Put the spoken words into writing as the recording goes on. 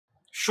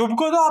शुभ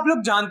को तो आप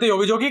लोग जानते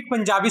होंगे, जो कि एक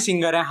पंजाबी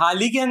सिंगर है। हाल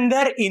ही के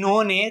अंदर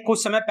इन्होंने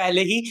कुछ समय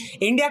पहले ही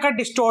इंडिया का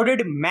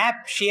डिस्टॉर्टेड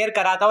मैप शेयर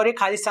करा था और ये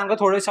खालिस्तान को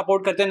थोड़े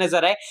सपोर्ट करते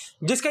नजर आए,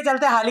 जिसके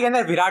चलते हाल ही के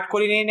अंदर विराट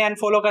कोहली ने इन्हें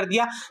अनफॉलो कर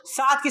दिया।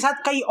 साथ के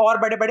साथ कई और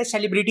बड़े बड़े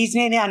सेलिब्रिटीज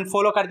ने इन्हें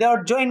अनफॉलो कर दिया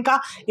और जो इनका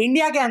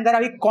इंडिया के अंदर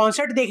अभी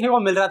कॉन्सर्ट देखने को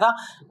मिल रहा था,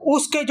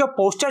 उसके जो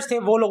पोस्टर्स थे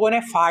वो लोगों ने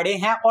फाड़े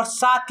हैं और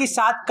साथ के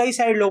साथ कई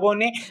सारे लोगों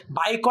ने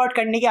बाइकआउट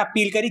करने की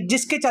अपील करी,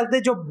 जिसके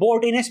चलते जो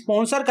बोर्ड इन्हें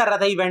स्पॉन्सर कर रहा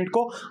था इवेंट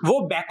को, वो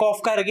बैक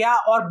ऑफ कर गया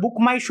और बुक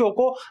माई शो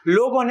को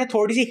लोगों ने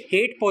थोड़ी सी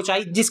हेट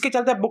पहुंचाई, जिसके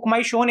चलते बुक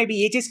माई शो ने भी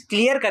ये चीज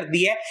क्लियर कर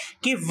दी है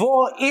कि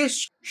वो इस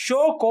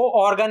शो को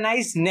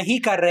ऑर्गेनाइज नहीं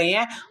कर रहे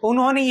हैं।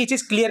 उन्होंने ये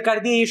चीज क्लियर कर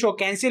दी है, ये शो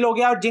कैंसिल हो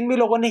गया और जिन भी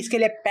लोगों ने इसके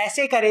लिए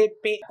पैसे करे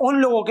उन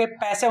लोगों के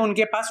पैसे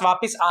उनके पास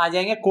वापस आ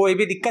जाएंगे, कोई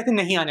भी दिक्कत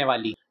नहीं आने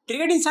वाली।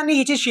 क्रिकेट इंसान ने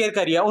ये चीज शेयर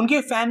करी है। उनकी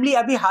फैमिली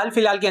अभी हाल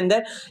फिलहाल के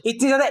अंदर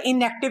इतनी ज्यादा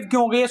इनएक्टिव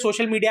क्यों हो गई है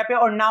सोशल मीडिया पे,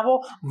 और ना वो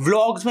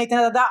व्लॉग्स में इतना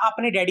ज्यादा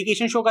अपने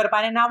डेडिकेशन शो कर पा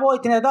रहे हैं, ना वो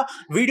इतने ज्यादा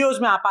वीडियोस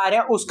में आ पा रहे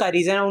हैं। उसका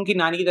रीजन है उनकी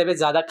नानी की तबीयत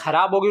ज्यादा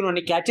खराब होगी।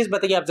 उन्होंने क्या चीज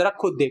बताई आप जरा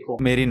खुद देखो।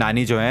 मेरी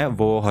नानी जो है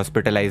वो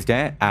हॉस्पिटलाइज्ड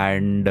है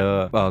एंड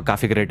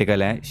काफी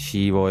क्रिटिकल है।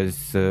 शी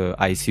वाज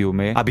आईसीयू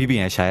में, अभी भी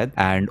है शायद।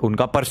 एंड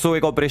उनका परसों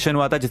एक ऑपरेशन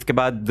हुआ था, जिसके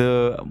बाद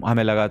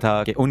हमें लगा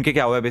था कि उनके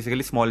क्या हुआ है,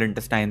 बेसिकली स्मॉल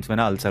इंटेस्टाइन्स में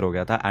ना अल्सर हो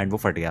गया था एंड वो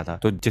फट गया था,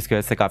 तो जिसकी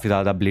वजह से काफी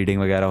ज्यादा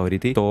ब्लीडिंग वगैरह हो रही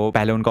थी। तो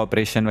पहले उनका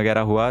ऑपरेशन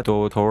वगैरह हुआ तो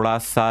थोड़ा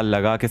सा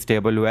लगा कि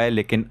स्टेबल हुआ है,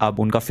 लेकिन अब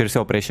उनका फिर से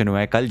ऑपरेशन हुआ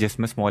है कल,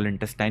 जिसमें स्मॉल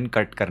इंटेस्टाइन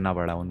कट करना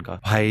पड़ा उनका।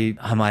 भाई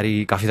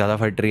हमारी काफी ज्यादा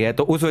फट रही है,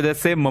 तो उस वजह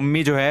से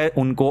मम्मी जो है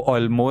उनको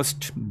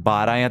ऑलमोस्ट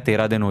 12 या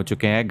 13 दिन हो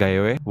चुके हैं गए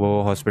हुए,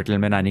 वो हॉस्पिटल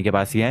में नानी के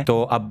पास ही है।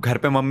 तो अब घर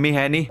पे मम्मी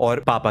है नहीं और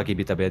पापा की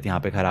भी तबीयत यहाँ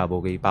पे खराब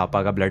हो गई।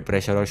 पापा का ब्लड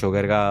प्रेशर और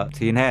शुगर का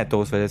सीन है, तो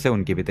उस वजह से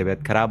उनकी भी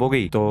तबीयत खराब हो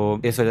गई।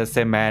 तो इस वजह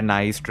से मैं ना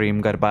ही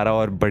स्ट्रीम कर पा रहा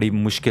और बड़ी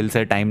मुश्किल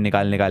से टाइम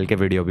निकाल के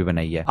वीडियो भी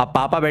बनाई है। अब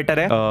पापा बेटर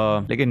है,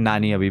 लेकिन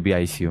नानी अभी भी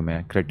आईसीयू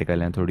में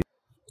क्रिटिकल है थोड़ी।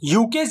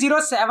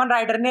 UK07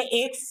 राइडर ने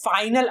एक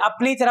फाइनल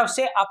अपनी तरफ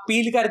से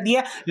अपील कर दी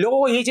है, लोगों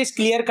को ये चीज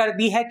क्लियर कर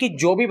दी है कि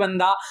जो भी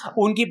बंदा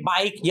उनकी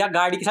बाइक या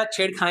गाड़ी के साथ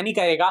छेड़खानी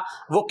करेगा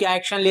वो क्या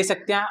एक्शन ले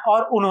सकते हैं।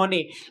 और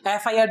उन्होंने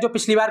FIR जो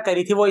पिछली बार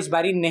करी थी वो इस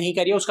बार नहीं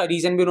करी, उसका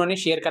रीजन भी उन्होंने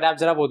शेयर करा। आप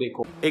जरा वो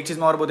देखो। एक चीज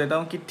मैं और बोल देता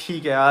हूँ कि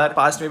ठीक है यार,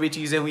 पास्ट में भी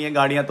चीजें हुई हैं,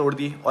 गाड़ियां तोड़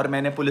दी और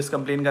मैंने पुलिस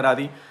कंप्लेन करा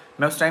दी।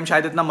 मैं उस टाइम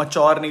शायद इतना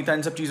मैच्योर नहीं था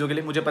इन सब चीज़ों के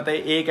लिए। मुझे पता है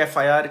एक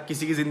FIR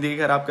किसी की ज़िंदगी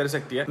खराब कर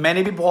सकती है।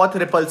 मैंने भी बहुत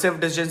रिपल्सिव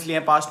डिसीजंस लिए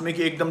हैं पास्ट में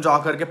कि एकदम जा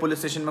करके पुलिस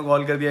स्टेशन में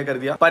कॉल कर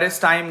दिया। पर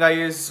इस टाइम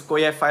गाइस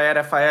कोई FIR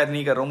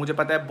नहीं कर रहा हूँ। मुझे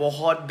पता है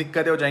बहुत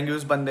दिक्कतें हो जाएंगी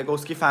उस बंदे को,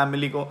 उसकी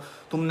फैमिली को।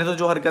 तुमने तो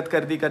जो हरकत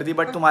कर दी,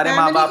 बट तुम्हारे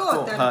माँ बाप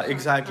को, हाँ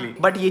एग्जैक्टली।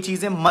 बट ये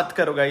चीज़ें मत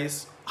करो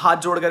गाइस, हाथ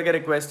जोड़ करके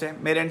रिक्वेस्ट है।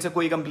 मेरे एंड से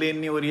कोई कंप्लेन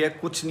नहीं हो रही है,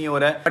 कुछ नहीं हो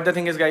रहा है। But the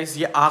thing is guys,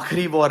 ये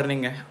आखिरी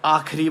वार्निंग है,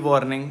 आखिरी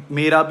वार्निंग।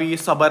 मेरा भी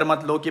सबर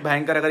मत लो कि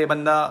भयंकर अगर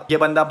ये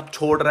बंदा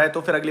छोड़ रहा है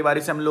तो फिर अगली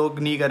बारी से हम लोग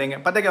नहीं करेंगे।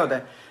 पता क्या होता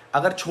है,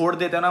 अगर छोड़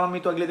देते हो ना मम्मी,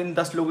 तो अगले दिन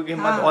 10 लोगों की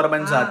हिम्मत और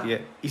बन जाती है।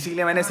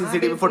 इसीलिए मैंने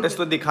CCTV फुटेज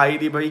तो दिखाई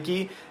दी भाई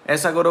कि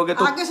ऐसा करोगे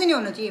तो आगे से नहीं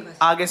होना चाहिए, बस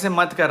आगे से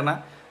मत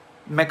करना।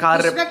 मैं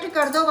रिस्पेक्ट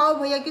कर दो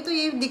बाबू भैया की, तो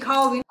ये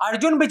दिखाओ भी।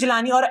 अर्जुन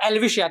बिजलानी और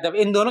एल्विश यादव,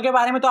 इन दोनों के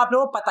बारे में तो आप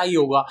लोगों को पता ही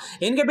होगा।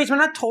 इनके बीच में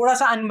ना थोड़ा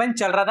सा अनबन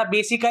चल रहा था।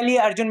 बेसिकली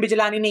अर्जुन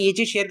बिजलानी ने ये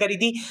चीज शेयर करी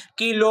थी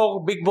कि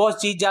लोग बिग बॉस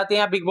जीत जाते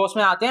हैं, बिग बॉस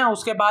में आते हैं,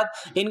 उसके बाद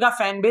इनका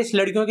फैन बेस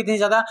लड़कियों की इतनी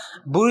ज्यादा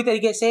बुरी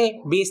तरीके से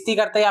बेइज्जती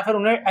करता है या फिर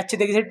उन्हें अच्छे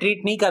तरीके से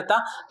ट्रीट नहीं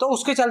करता, तो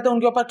उसके चलते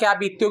उनके ऊपर क्या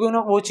बीतती होगी,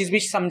 उन्हें वो चीज भी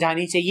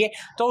समझानी चाहिए।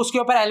 तो उसके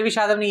ऊपर एल्विश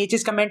यादव ने ये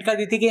चीज कमेंट कर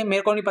दी थी कि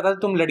मेरे को नहीं पता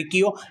तुम लड़की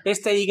हो,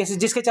 इस तरीके से।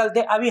 जिसके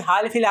चलते अभी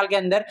हाल फिलहाल के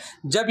अंदर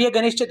जब ये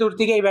गणेश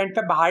चतुर्थी के इवेंट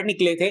पे बाहर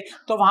निकले थे,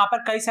 तो वहां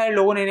पर कई सारे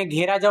लोगों ने इन्हें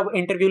घेरा। जब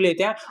इंटरव्यू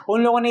लेते हैं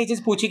उन लोगों ने ये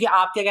चीज पूछी कि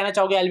आप क्या कहना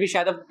चाहोगे एल्विश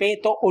यादव पे,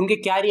 तो उनके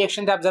क्या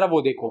रिएक्शन थे आप जरा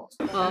वो देखो।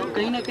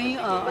 कहीं ना कहीं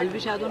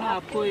एल्विश यादव ने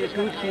आपको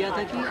ट्वीट किया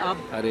था कि आप,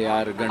 अरे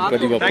यार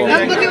गणपति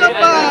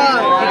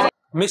बप्पा।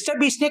 मिस्टर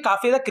बीस्ट ने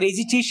काफी ज्यादा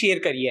क्रेजी चीज शेयर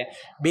करी है।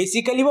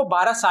 बेसिकली वो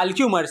 12 साल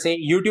की उम्र से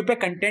यूट्यूब पे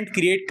कंटेंट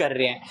क्रिएट कर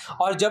रहे हैं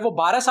और जब वो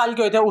 12 साल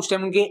के हुए थे उस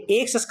टाइम उनके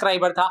एक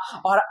सब्सक्राइबर था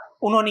और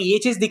उन्होंने ये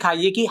चीज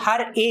दिखाई है कि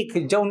हर एक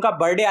जब उनका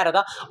बर्थडे आ रहा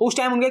था उस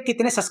टाइम उनके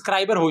कितने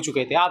सब्सक्राइबर हो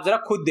चुके थे, आप जरा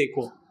खुद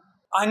देखो।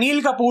 अनिल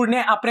कपूर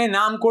ने अपने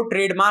नाम को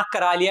ट्रेडमार्क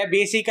करा लिया।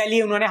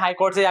 बेसिकली उन्होंने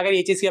हाईकोर्ट से जाकर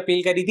ये चीज की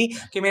अपील करी थी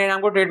कि मेरे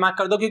नाम को ट्रेडमार्क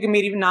कर दो, क्योंकि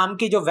मेरी नाम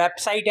की जो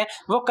वेबसाइट है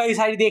वो कई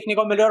सारी देखने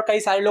को मिल रही है और कई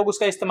सारे लोग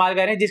उसका इस्तेमाल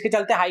कर रहे हैं, जिसके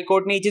चलते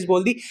हाईकोर्ट ने ये चीज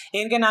बोल दी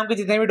इनके नाम के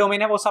जितने भी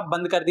डोमेन है वो सब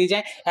बंद कर दी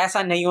जाए।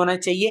 ऐसा नहीं होना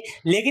चाहिए।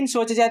 लेकिन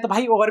सोचा जाए तो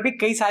भाई और भी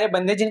कई सारे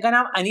बंदे जिनका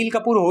नाम अनिल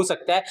कपूर हो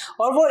सकता है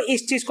और वो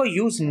इस चीज को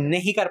यूज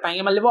नहीं कर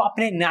पाएंगे, मतलब वो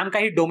अपने नाम का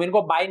ही डोमेन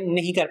को बाय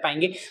नहीं कर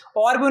पाएंगे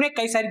और भी उन्हें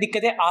कई सारी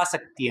दिक्कतें आ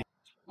सकती है।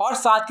 और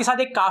साथ के साथ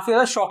एक काफी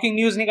ज्यादा शॉकिंग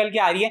न्यूज निकल के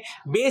आ रही है।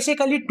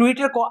 बेसिकली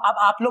ट्विटर को अब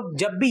आप लोग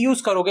जब भी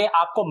यूज करोगे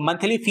आपको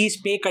मंथली फीस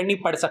पे करनी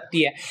पड़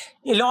सकती है।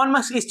 इलॉन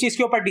मस्क इस चीज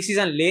के ऊपर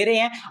डिसीजन ले रहे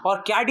हैं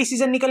और क्या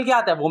डिसीजन निकल के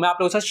आता है वो मैं आप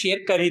लोगों के साथ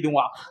शेयर कर ही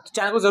दूंगा। तो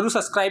चैनल को जरूर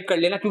सब्सक्राइब कर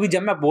लेना, क्योंकि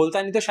जब मैं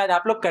बोलता नहीं तो शायद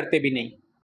आप लोग करते भी नहीं।